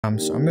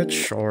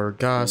Summit or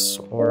Gas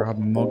or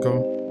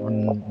Habamogo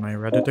on my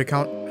Reddit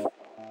account.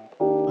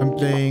 I'm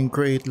playing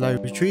Create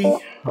Live Tree.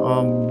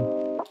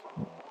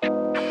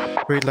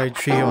 Create Live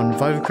Tree on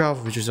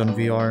Vivecraft, which is on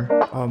VR.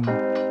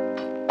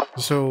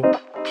 So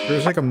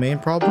there's like a main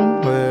problem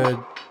with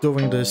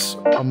doing this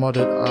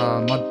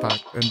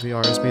modpack in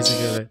VR. Is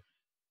basically like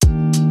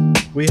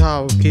we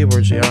have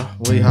keyboards, yeah,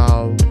 we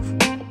have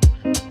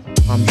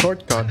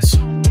shortcuts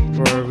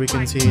where we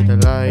can see the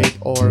light,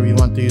 or we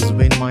want to use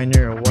vein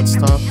miner or what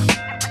stuff,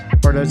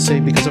 or let's say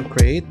because of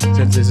create,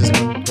 since this is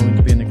going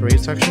to be in the create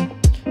section,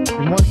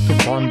 we want to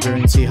ponder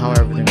and see how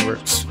everything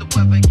works.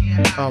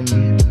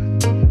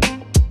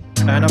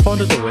 And I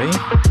found it a way,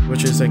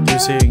 which is like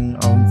using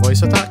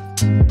voice attack.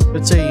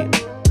 Let's say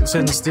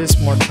since this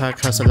mod pack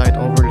has a light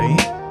overlay,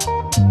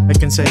 I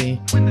can say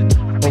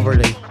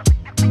overlay.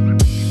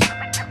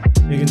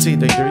 You can see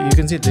the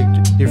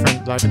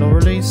different light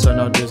overlays. So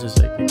now this is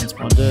like you can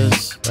spawn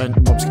this, and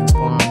mobs can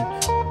spawn.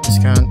 This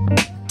can't.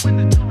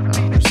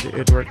 See,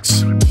 it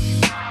works.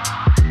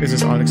 This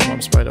is Alex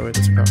mobs, by the way.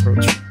 This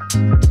cockroach,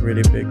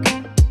 really big.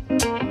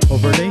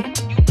 Overlay.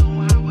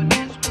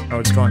 Oh,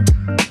 it's gone.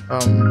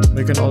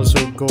 We can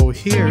also go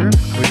here,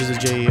 which is a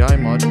JEI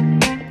mod.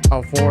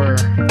 For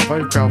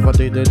Vivecraft, what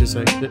they did is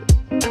like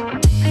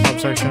tab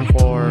section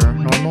for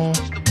normal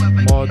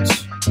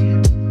mods.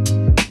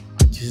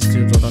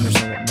 Still don't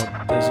understand what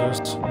mod this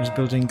is. He's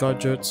building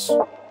gadgets,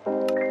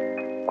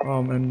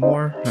 and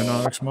more, and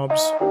Alex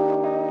mobs.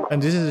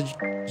 And this is a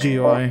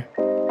GUI,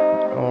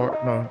 or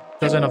no,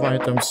 just enough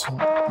items,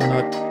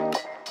 not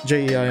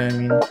JEI. I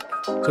mean,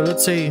 so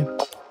let's say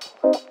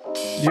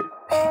you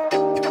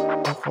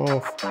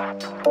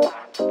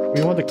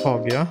we want the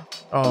cog, yeah.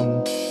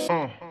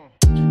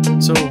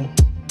 So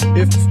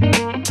if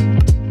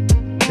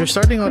you're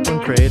starting out on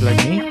create like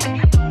me.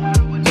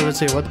 So let's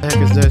say, what the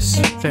heck is this?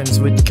 Since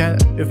we can,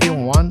 if you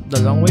want the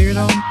long way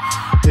around,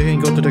 you can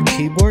go to the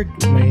keyboard.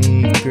 My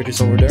computer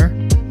is over there.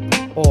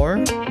 Or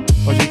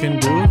what you can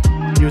do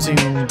using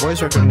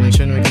voice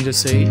recognition, we can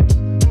just say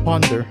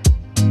ponder,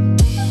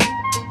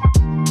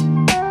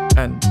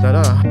 and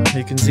tada!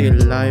 You can see a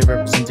live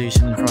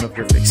representation in front of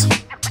your face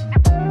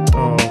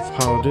of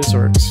how this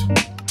works.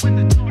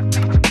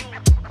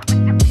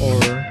 Or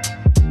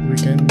we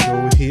can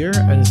go here,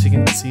 and as you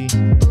can see,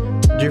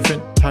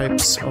 different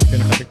types of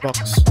kinetic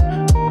box.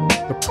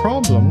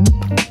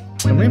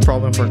 The main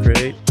problem for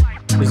create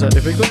is that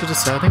if we go to the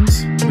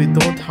settings, we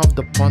don't have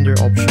the ponder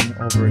option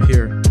over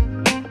here,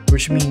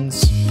 which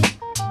means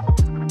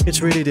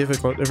it's really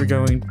difficult if we're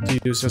going to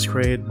use just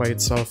create by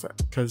itself,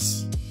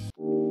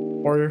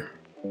 or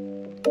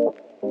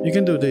you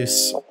can do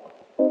this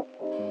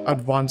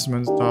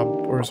advancements tab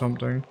or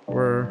something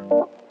where,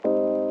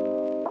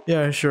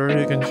 yeah, sure,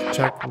 you can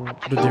check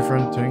the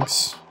different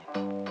things.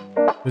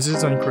 This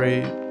is on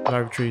create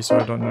live tree, so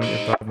I don't know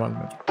if the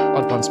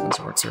advancements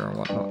works here or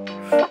whatnot.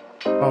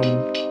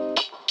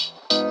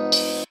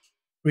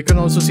 We can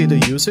also see the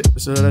usage.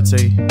 So let's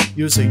say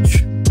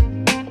usage.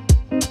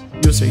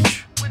 You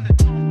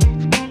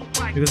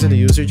can see the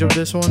usage of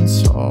this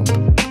one's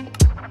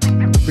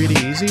pretty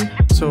easy.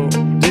 So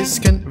this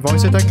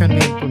voice attack can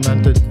be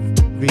implemented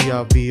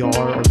via VR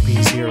or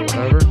PC or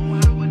whatever.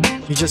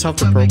 You just have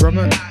to program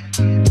it.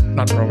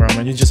 Not program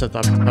it, you just have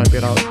to type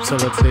it out. So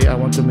let's say I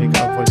want to make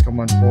a voice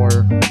command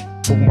for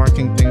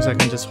bookmarking things. I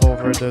can just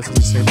hover this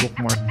and say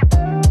bookmark,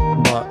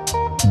 but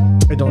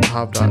I don't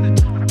have that.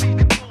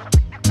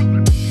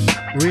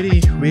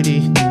 Really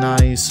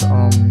nice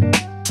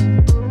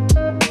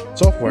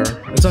software.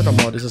 It's not a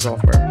mod, it's a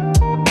software.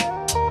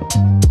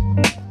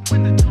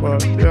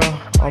 But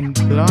yeah, I'm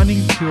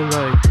planning to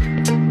like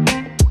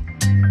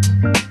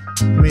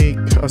make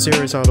a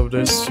series out of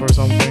this or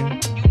something.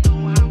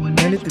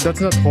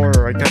 That's not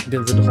horror. I can't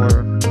deal with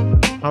horror.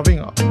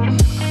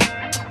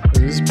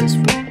 This is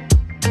peaceful.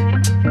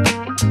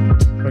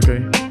 Okay,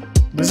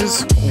 this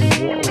is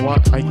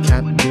what I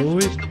can't deal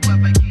with.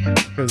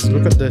 Because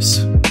look at this.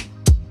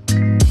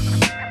 I'm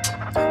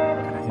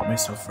gonna hate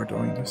myself for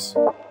doing this.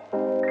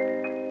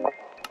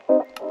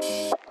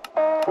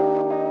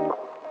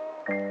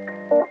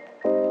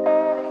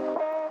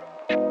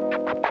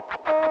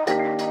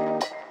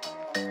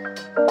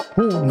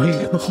 Oh my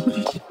god.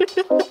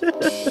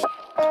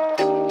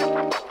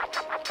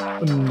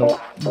 No.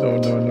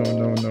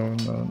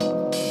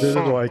 This is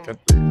why I can't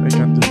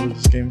do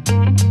this game.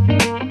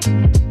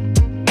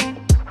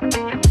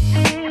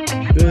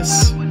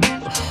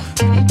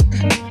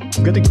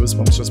 I'm getting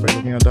goosebumps just by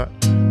looking at that.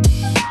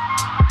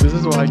 This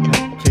is why I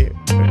can't play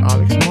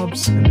Alex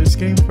mobs in this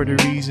game, for the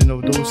reason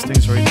of those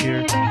things right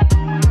here.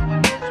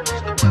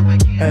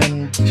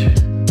 And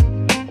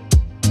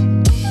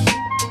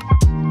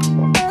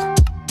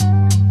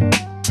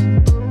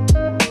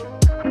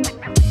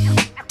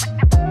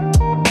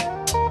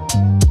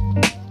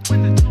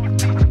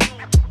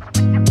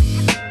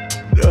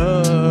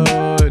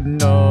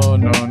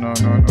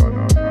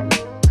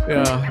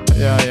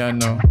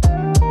no.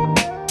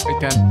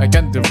 I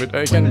can't do it.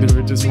 I can't do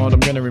with this mod. I'm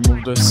gonna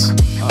remove this.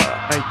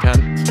 I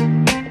can't.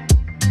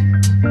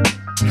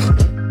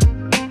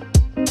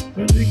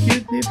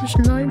 cute little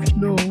slimes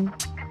though.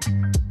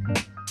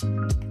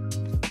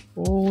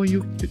 Oh,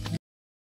 you